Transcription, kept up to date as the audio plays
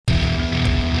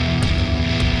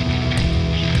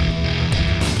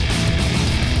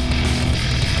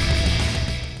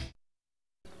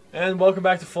And welcome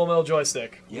back to Full Metal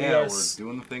Joystick. Yeah, we're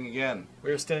doing the thing again.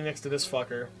 We are standing next to this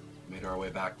fucker. Made our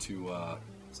way back to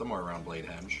somewhere around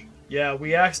Bladehenge. Yeah,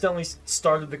 we accidentally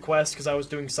started the quest because I was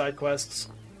doing side quests.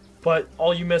 But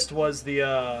all you missed was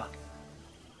the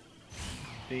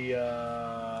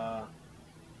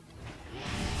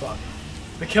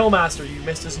Killmaster. You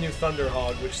missed his new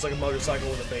Thunderhog, which is like a motorcycle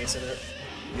with a base in it.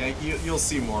 Yeah, you'll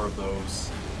see more of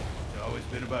those. It's always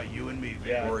been about you and me,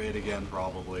 baby. Yeah. Or it again,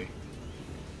 probably.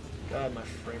 God, my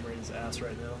frame rate is ass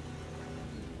right now.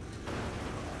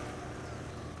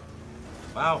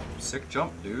 Wow, sick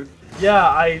jump, dude. Yeah,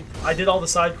 I did all the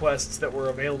side quests that were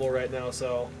available right now,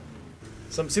 so...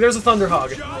 see, there's a Thunderhog.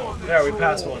 There, we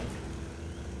passed one.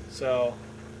 So...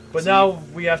 But now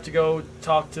we have to go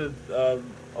talk to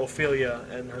Ophelia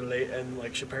and her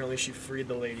apparently she freed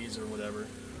the ladies or whatever.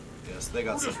 Yes, they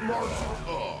got some more.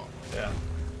 Yeah.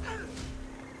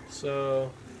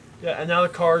 So... Yeah, and now the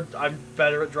car, I'm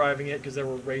better at driving it because there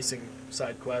were racing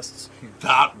side quests.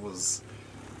 That was...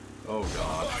 Oh,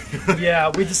 God.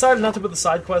 Yeah, we decided not to put the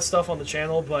side quest stuff on the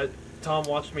channel, but Tom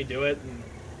watched me do it. And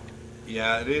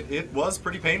yeah, it was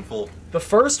pretty painful. the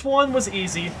first one was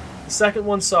easy, the second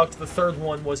one sucked, the third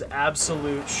one was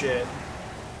absolute shit.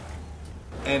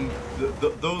 And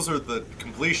those are the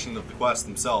completion of the quests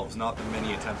themselves, not the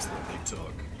many attempts that they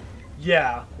took.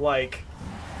 Yeah, like...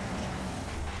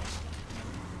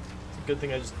 Good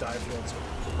thing I just dived once.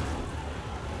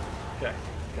 Okay,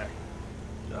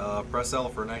 okay. Press L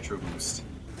for Nitro Boost.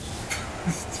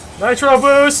 Nitro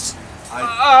boost!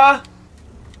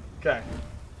 Okay.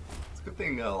 It's a good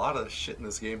thing a lot of shit in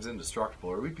this game's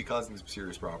indestructible, or we'd be causing some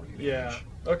serious property damage. Yeah.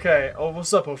 Okay. Oh,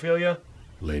 what's up, Ophelia?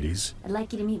 Ladies, I'd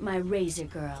like you to meet my Razor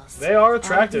Girls. They are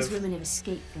attractive. All these women have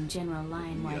escaped from General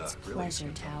Lion White's really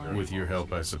pleasure tower. with your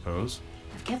help, I suppose.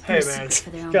 I've kept Hey, them man. secret for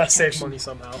their own Gotta save protection, money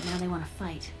somehow. but now they want to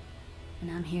fight,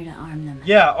 and I'm here to arm them.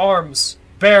 Yeah, arms.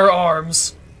 Bear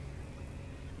arms.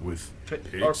 With Or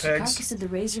pigs? The pigs. carcass of the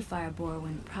razor fire boar,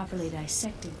 when properly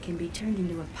dissected, can be turned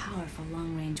into a powerful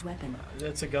long-range weapon.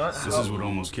 It's a gun. This is what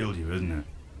almost killed you, isn't it?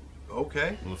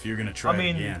 Okay. Well, if you're gonna try I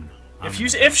mean, again,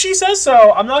 if she says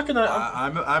so, I'm not gonna.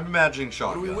 I'm imagining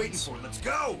shotguns. What are we waiting for? Let's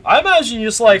go! I imagine you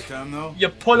just like This time, though, you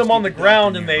put let's them on the keep the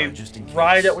ground doctor and they nearby just in case.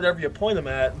 ride at whatever you point them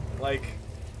at. Like.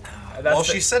 That's Well,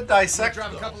 she said dissect,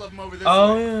 Drive a though. couple of them over this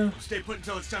Oh way. yeah. Stay put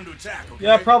until it's time to attack, okay?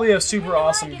 Yeah, probably a super When do I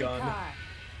awesome get a gun. car?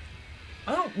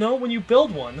 I don't know when you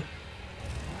build one.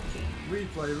 We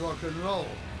play rock and roll.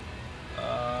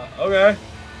 Okay.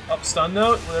 Up stun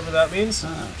note, whatever that means.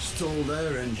 Stall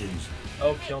their engines.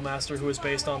 Oh, Killmaster, who is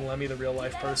based on Lemmy, the real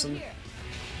life person.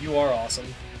 You are awesome.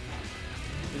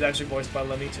 He's actually voiced by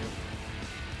Lemmy too.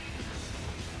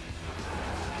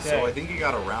 So I think you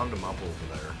gotta round them up over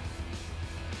there.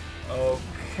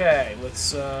 Okay,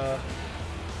 let's Okay,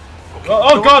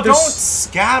 oh god, don't there's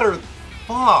scatter.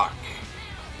 Fuck.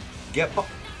 Get.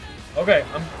 okay,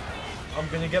 I'm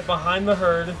gonna get behind the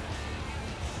herd.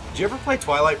 Did you ever play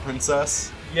Twilight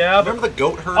Princess? Yeah, Remember the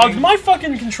goat oh, herding? my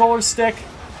fucking controller stick.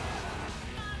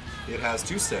 It has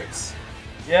 2 sticks.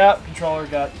 Yeah, controller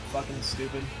got fucking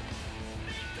stupid.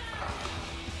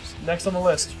 Next on the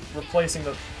list, replacing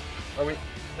the. Are we?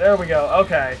 There we go.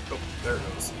 Okay. Oh, there it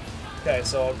goes. Okay,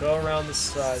 so I'll go around the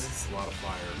side. It's a lot of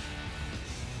fire.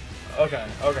 Okay,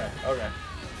 okay, okay.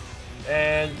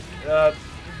 And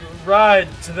ride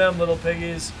to them, little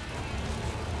piggies.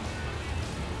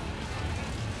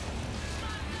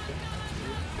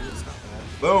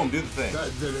 Boom, do the thing.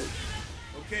 That did it.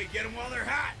 Okay, get them while they're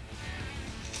hot.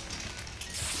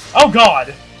 Oh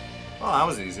god! Oh, that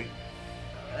was easy.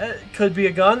 It could be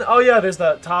a gun. Oh yeah, there's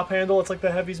that top handle. It's like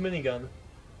the Heavy's minigun.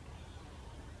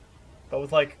 But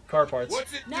with like car parts.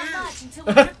 What's it do? Not much until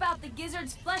we rip out the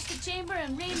gizzards, flush the chamber,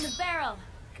 and ream the barrel.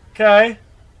 Okay.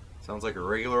 Sounds like a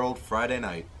regular old Friday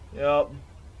night. Yep.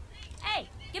 Hey,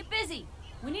 get busy.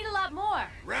 We need a lot more.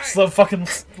 Right. Just the fucking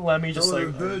Lemmy just All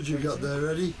like. the birds you got there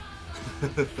ready?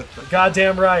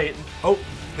 Goddamn right. Oh,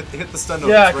 hit the stun note.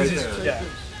 Yeah, It's right because there. he's. Yeah.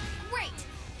 Great.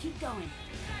 Keep going.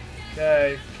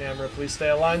 Okay, camera, please stay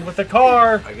aligned with the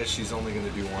car. I guess she's only going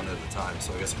to do one at a time,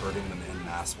 so I guess hurting them en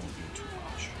masse won't do too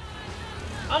much.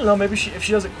 I don't know. Maybe if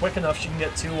she does it quick enough, she can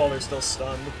get 2 while they're still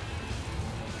stunned.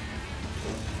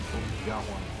 Oh, you got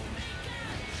one.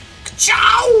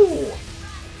 Ciao!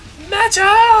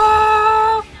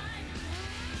 Matcha!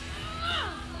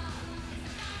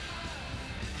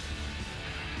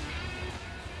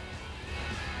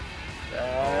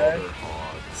 Other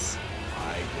hogs.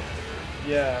 I get it.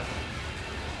 Yeah.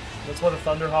 That's what a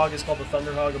Thunderhog is called. The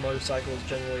Thunderhog. A motorcycle is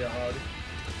generally a hog.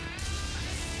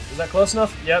 Is that close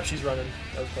enough? Yep, she's running.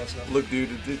 That was close enough. Look, dude,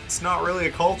 it's not really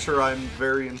a culture I'm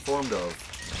very informed of.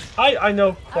 I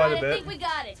know quite All right, a I bit. think we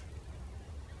got it.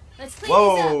 Let's clean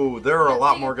this up. Whoa, there are a Got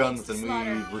lot bigger more guns pigs to than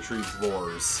slaughter. we retrieved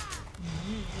floors.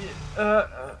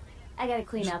 I gotta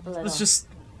clean up a little. Let's just...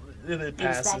 It Maybe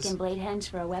passes. back in Bladehenge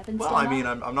for a weapons Well, demo? I mean,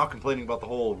 I'm not complaining about the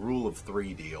whole rule of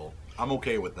 3 deal. I'm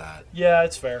okay with that. Yeah,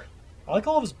 it's fair. I like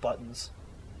all of his buttons.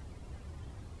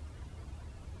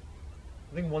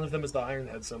 I think one of them is the Iron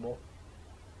Head symbol.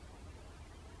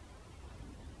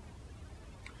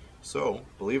 So,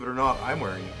 believe it or not, I'm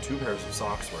wearing 2 pairs of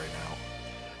socks right now.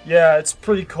 Yeah, it's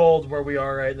pretty cold where we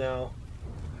are right now.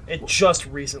 It just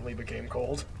recently became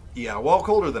cold. Yeah, well,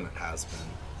 colder than it has been.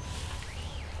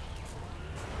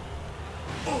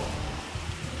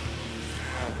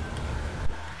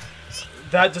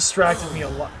 That distracted me a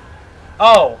lot.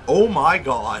 Oh, Oh my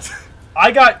god.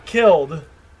 I got killed.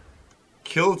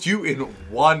 Killed you in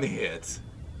 1 hit.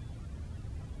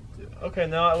 Okay,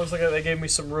 now it looks like they gave me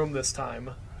some room this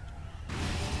time.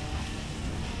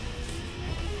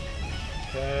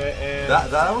 Okay, and...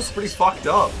 That was pretty fucked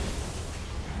up. I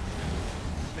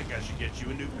think I should get you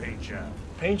a new paint job.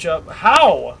 Paint job.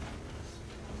 How?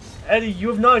 Eddie, you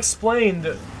have not explained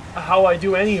how I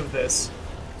do any of this.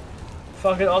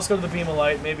 Fuck it, I'll just go to the beam of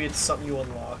light. Maybe it's something you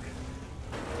unlock.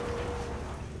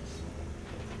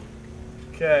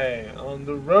 Okay, on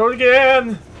the road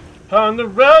again! On the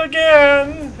road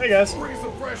again! Hey guys. Bring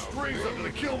some fresh strings up to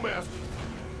the kill master.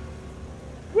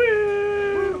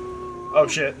 Woo! Oh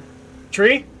shit.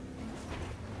 Tree?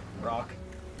 Rock.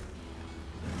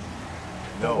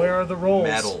 No. Where are the rolls?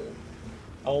 Metal.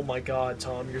 Oh my god,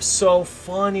 Tom, you're so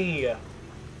funny!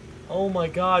 Oh my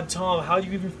god, Tom, how do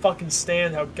you even fucking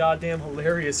stand how goddamn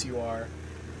hilarious you are?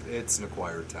 It's an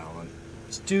acquired talent.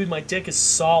 Dude, my dick is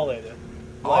solid.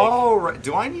 Oh, right.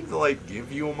 Do I need to, like,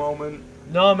 give you a moment?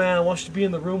 No, man, I want you to be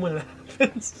in the room when it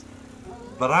happens.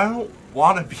 But I don't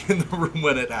want to be in the room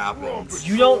when it happens.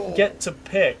 You don't get to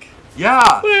pick.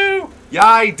 Yeah! Woo! Yeah,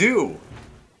 I do!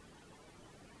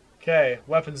 Okay,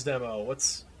 weapons demo. What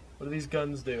do these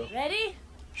guns do? Ready?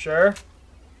 Sure.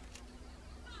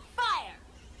 Fire!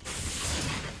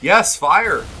 Yes,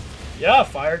 fire! Yeah,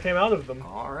 fire came out of them.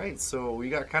 Alright, so we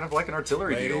got kind of like an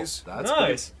artillery Ladies. deal. That's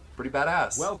Nice. pretty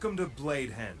badass. Welcome to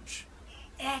Bladehenge.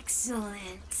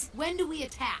 Excellent. When do we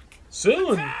attack?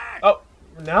 Soon. Attack! Oh,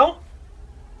 now?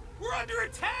 We're under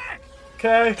attack!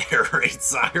 Okay. Air raid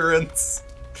sirens.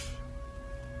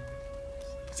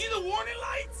 See the warning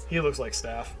lights? He looks like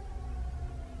Staff.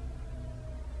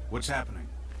 What's happening?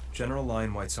 General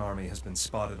Lionwhite's army has been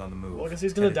spotted on the move. Well, I guess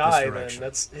he's gonna Headed this die then. direction.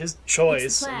 That's his choice.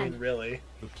 What's the I plan? mean, really.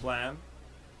 The plan?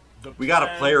 We got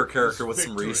a player character with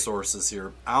some resources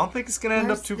here. I don't think it's gonna end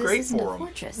up Lars, too this great isn't for a him.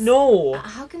 fortress. No.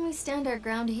 How can we stand our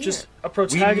ground here? Just a We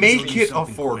protagonist. make it a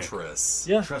Something quick. fortress.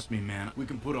 Yeah. Trust me, man. We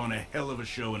can put on a hell of a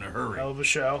show in a hurry. Hell of a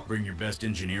show. Bring your best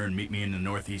engineer and meet me in the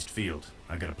northeast field.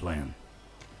 I got a plan.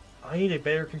 I need a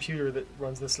better computer that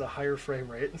runs this at a higher frame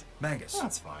rate. Mangus,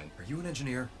 That's fine. are you an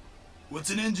engineer? What's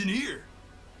an engineer?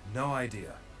 No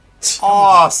idea.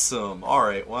 Awesome.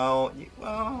 Alright, well,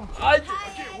 well, I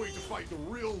can't wait to fight the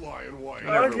real Lion White.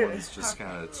 and Okay. everyone's just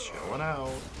kind of chilling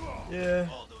out. Yeah.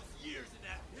 All those years in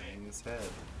that thing. Bang his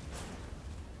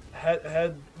head.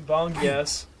 Head bong,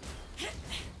 yes.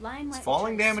 Lion Is White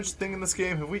falling returns. damage a thing in this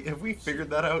game? Have we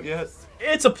figured that out yet?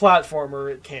 It's a platformer.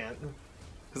 It can't.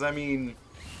 Because I mean,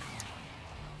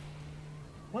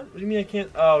 What do you mean I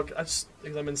can't? Oh, I just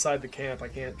because I'm inside the camp, I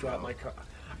can't drop my car.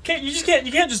 Can't you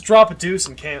can't just drop a deuce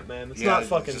in camp, man. It's yeah, not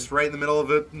fucking. just right in the middle of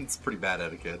it. It's pretty bad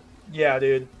etiquette. Yeah,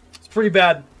 dude. It's pretty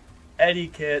bad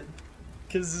etiquette.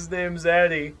 Because his name's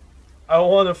Eddie. I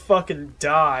want to fucking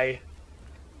die.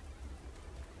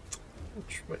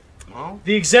 Wait. Well,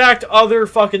 The exact other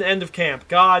fucking end of camp.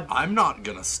 God. I'm not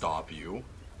gonna stop you.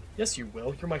 Yes, you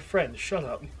will. You're my friend. Shut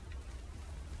up.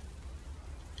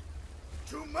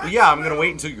 Too much. But yeah, I'm gonna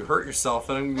wait until you hurt yourself,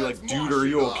 and I'm gonna be like, dude, are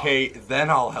you okay? Then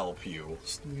I'll help you.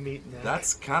 Just meat neck.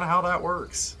 That's kind of how that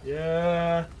works.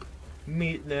 Yeah.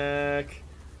 Meat neck.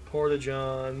 Porta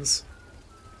Johns.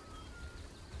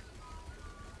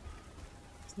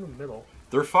 It's in the middle.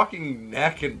 Their fucking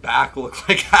neck and back look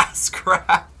like ass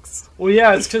cracks. Well,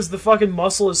 yeah, it's because the fucking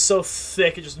muscle is so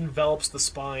thick it just envelops the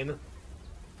spine.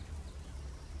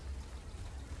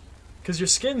 Because your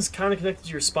skin's kind of connected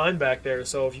to your spine back there,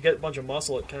 so if you get a bunch of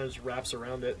muscle, it kind of just wraps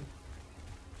around it.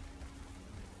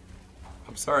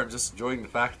 I'm sorry, I'm just enjoying the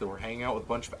fact that we're hanging out with a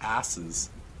bunch of asses.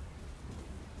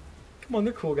 Come on,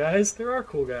 they're cool guys. There are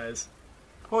cool guys.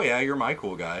 Oh yeah, you're my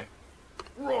cool guy.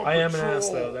 I am an ass,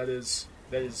 though. That is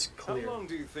How clear. long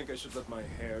do you think I should let my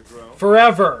hair grow?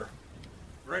 Forever.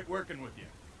 Great working with you.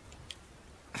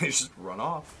 They just run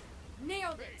off.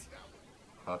 Nailed it.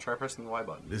 Try pressing the Y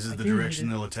button. This is I the think we direction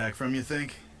did- they'll attack from, you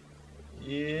think?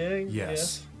 Yeah.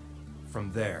 Yes.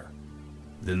 From there.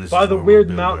 Then this By is the where weird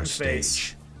we'll build our mountain face.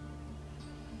 stage.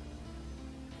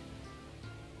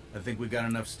 I think we got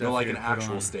enough stuff No, like here an to put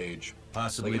actual on stage.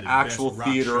 possibly Like an the actual best rock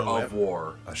theater show of ever.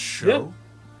 war. A show?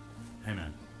 Hey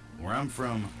man, where I'm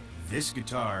from, this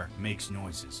guitar makes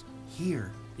noises.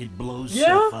 Here, it blows Yeah?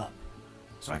 stuff up.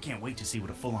 So I can't wait to see what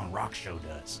a full-on rock show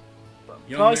does.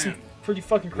 Young Probably man, some pretty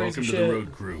fucking crazy welcome shit. to the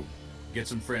road crew. Get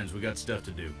some friends, we got stuff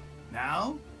to do.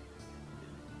 Now?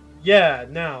 Yeah,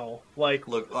 now. Like,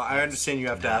 Look, I understand you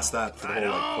have to ask that for the whole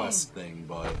like, quest thing,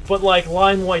 but like,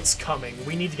 Lion White's coming.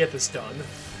 We need to get this done.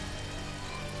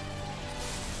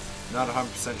 not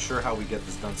 100% sure how we get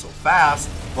this done so fast,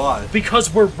 but...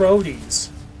 Because we're roadies.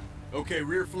 Okay,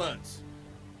 rear floods.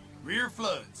 Rear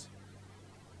floods.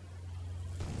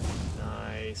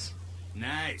 Nice.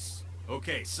 Nice.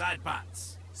 Okay, side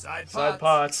pots. Side pots. Side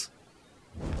pots.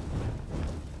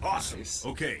 Awesome. Nice.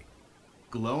 Okay.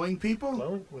 Glowing people?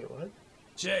 Glowing? Wait, what?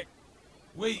 Check.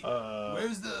 Wait, Uh,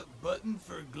 where's the button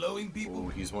for glowing people? Ooh,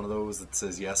 he's one of those that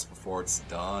says yes before it's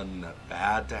done.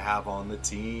 Bad to have on the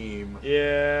team.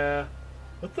 Yeah.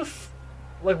 What the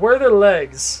like, where are their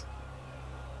legs?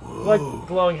 Whoa. Like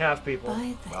glowing half people.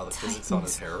 By the Wow, the physics on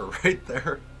his Titans, hair are right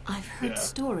there. I've heard Yeah.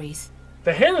 stories.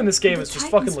 The hair in this game The is just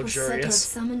Titans fucking were said to have luxurious.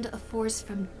 summoned a force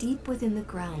from deep within the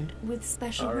ground with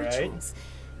special Alright. rituals,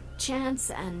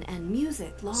 chants, and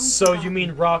music long So you forgotten.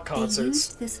 mean rock They concerts?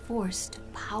 used this force to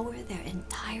power their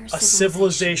entire A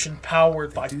civilization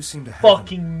powered by They do seem to have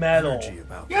fucking an metal. energy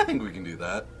about Yeah, I think we can do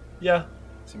that. Yeah.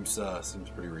 Seems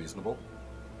pretty reasonable.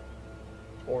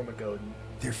 Ormagoden.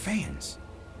 They're fans.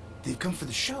 They've come for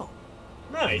the show.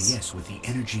 Nice. Yes, with the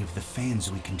energy of the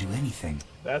fans, we can do anything.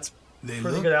 That's They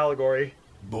pretty look good allegory.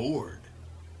 bored.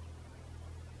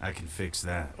 I can fix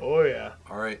that. Oh yeah.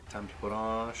 Alright, time to put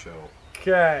on a show.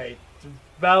 Okay.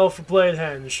 Battle for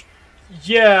Bladehenge.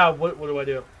 Yeah, what do I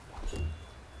do?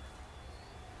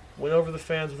 Win over the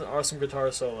fans with an awesome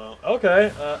guitar solo.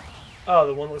 Okay. Oh,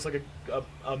 the one that looks like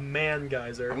a man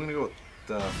geyser. I'm gonna go with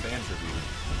the fan tribute.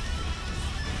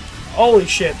 Holy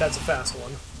shit, that's a fast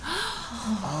one.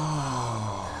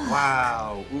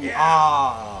 Wow. Ooh, Yeah.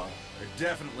 ah. They're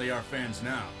definitely our fans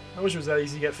now. I wish it was that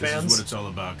easy to get This is what fans. it's all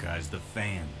about, guys. The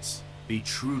fans. Be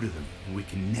true to them, and we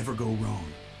can never go wrong.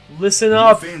 Listen The more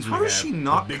up. fans we How does have, she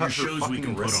not the bigger cut her shows we fucking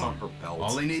can put wrists on. on her belt?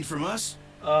 All they need from us?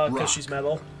 Because Rock. she's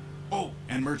metal. Oh,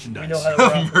 and merchandise. We know how to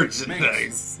rock. Merchandise.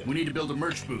 Mangus, we need to build a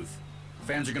merch booth.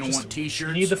 Fans are gonna Just- want T-shirts.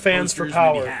 you need the fans for posters,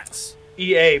 power. maybe hats.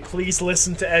 EA, please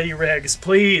listen to Eddie Riggs.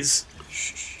 Please.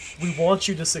 We want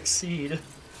you to succeed.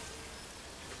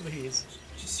 Please.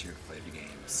 Just here to play the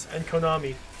games. And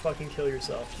Konami, fucking kill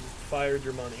yourself. You fired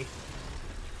your money.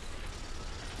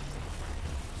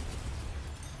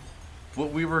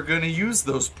 But we were gonna use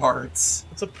those parts.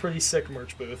 It's a pretty sick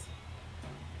merch booth.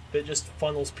 That just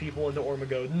funnels people into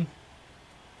Ormagoden.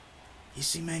 You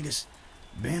see, Mangus,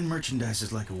 band merchandise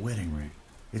is like a wedding ring.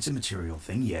 It's a material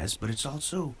thing, yes, but it's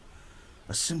also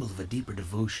a symbol of a deeper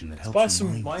devotion that helps Buy you some,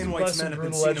 mind Lion you. buy White's some men have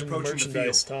been Brutal seen Legend approaching the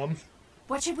merchandise, field. Tom.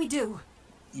 What should we do?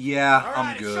 Yeah, All I'm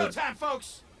right, good. it's showtime,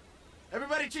 folks.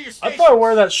 Everybody to your I'd stations. probably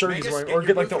wear that shirt he's Mangus, wearing, get or your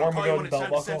get like the booth, I'll call you when Ormagoden it's belt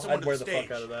time to send buckle. someone I'd to wear the the fuck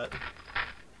stage. out of that.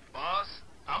 Boss,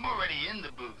 I'm already in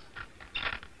the booth.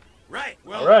 Right.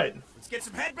 Well, Alright. let's get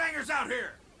some headbangers out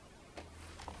here.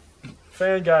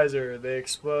 Fan geyser, they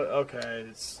explode. Okay,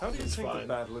 it's, How do you it's think the fine.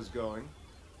 battle is going?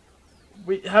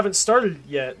 We haven't started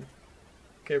yet.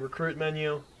 Okay, recruit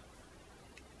menu.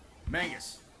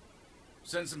 Mangus,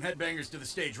 send some headbangers to the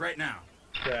stage right now.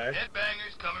 Okay.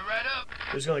 Headbangers coming right up.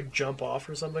 They're just gonna like jump off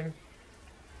or something.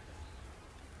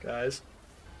 Guys.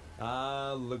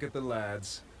 Ah, look at the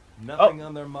lads. Nothing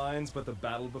on their minds but the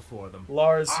battle before them.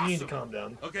 Lars, you need to Awesome. calm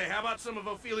down. Okay, how about some of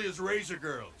Ophelia's Razor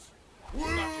Girls? Woo!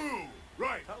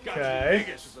 Right. Got Okay. you.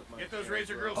 Vegas. Get those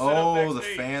Razor Girls set up Oh, the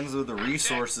backstage. fans are the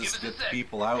resources Give to us a get the sec.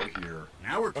 people out here.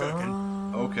 Now we're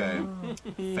cooking.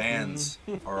 Okay. Fans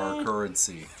are our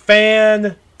currency.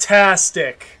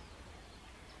 Fantastic.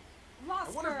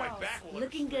 Lost wonder if my girls. back will ever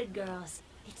Looking good, girls.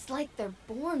 It's like they're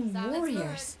born Sounded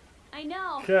warriors. I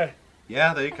know. Okay.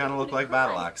 Yeah, they kind of look like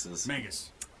battle axes.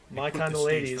 Mangus, My equip kind the of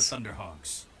stage ladies. for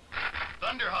Thunderhogs.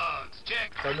 Thunderhogs,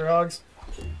 check. Thunderhogs?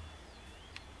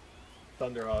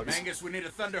 Thunderhogs. Mangus, we need a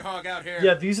Thunderhog out here.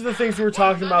 Yeah, these are the things we were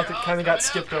talking about that kind of got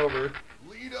skipped over.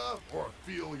 Lita or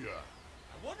Ophelia?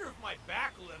 I wonder if my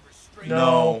back will ever straighten.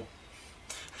 No.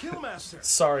 Killmaster!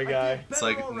 Sorry, guy. It's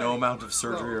like no amount of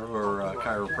surgery or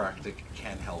chiropractic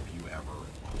can help you ever.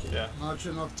 Yeah.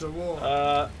 Marching off to war.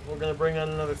 We're gonna bring on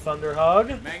another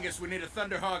Thunderhog. Mangus, we need a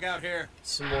Thunderhog out here.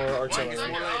 Some more One artillery.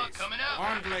 Thunderhog coming up.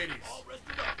 Armed ladies.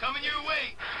 Coming your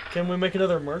way. Can we make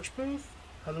another merch booth?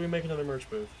 How do we make another merch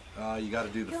booth? You gotta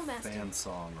do the Killmaster, fan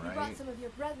song, You right? brought some of your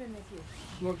brethren with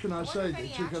you. What can I say? They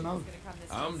took an oath.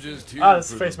 I'm just here. Ah, that's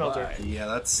for the face the melter. vibe. Yeah,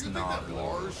 that's You think not that really.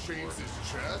 Lars shaves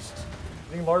his chest?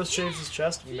 I think Lars shaves his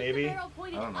chest, maybe. I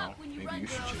don't know. Maybe you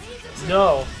should shave your chest.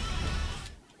 No.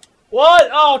 What?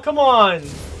 Oh, come on!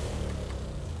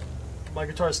 My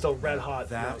guitar's still red hot.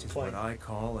 when I That was is playing. what I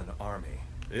call an army.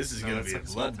 This is No, gonna that's be a like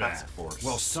some task bloodbath. force.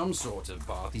 Well, some sort of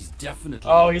bath is definitely.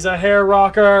 Oh, he's a hair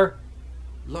rocker.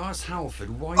 Lars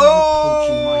Halford, why are you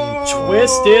poaching my employee?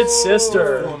 Twisted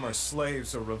Sister. Former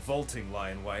slaves are revolting,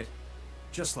 Lion White.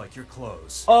 Just like your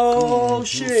clothes. Oh We'll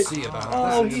shit! see about Oh,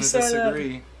 that. I'm he gonna said that.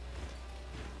 disagree.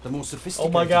 The more Oh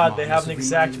sophisticated my god, they miners have an have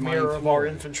exact remained my mirror of our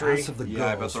employ, infantry. as of the Yeah, I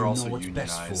bet girls they're who also know what's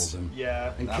best unionized. for them.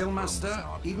 Yeah. And That firm Killmaster, was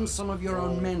not even good. some of your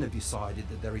own men have decided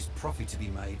that there is profit to be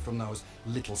made from those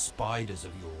little spiders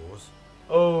of yours.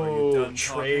 Are you Oh, done talking?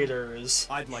 traitors.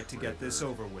 I'd like to get this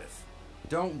over with.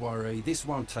 Don't worry, this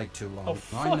won't take too long. Oh, I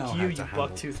fuck know you, how you to handle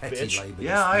bucktooth petty bitch. labor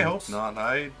Yeah, I hope disputes. not.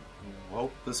 I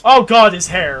hope this. Oh god, his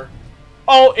hair.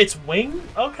 Oh, it's wing?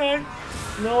 Okay.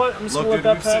 You know what? I'm just Look, gonna dude,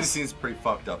 let we've that seen pass. pretty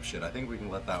fucked up shit. I think we can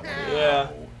let that one go. Yeah.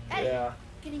 Hey, Yeah.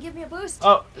 Can you give me a boost?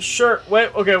 Oh, sure.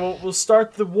 Wait, okay, we'll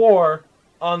start the war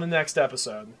on the next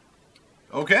episode.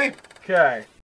 Okay. Okay.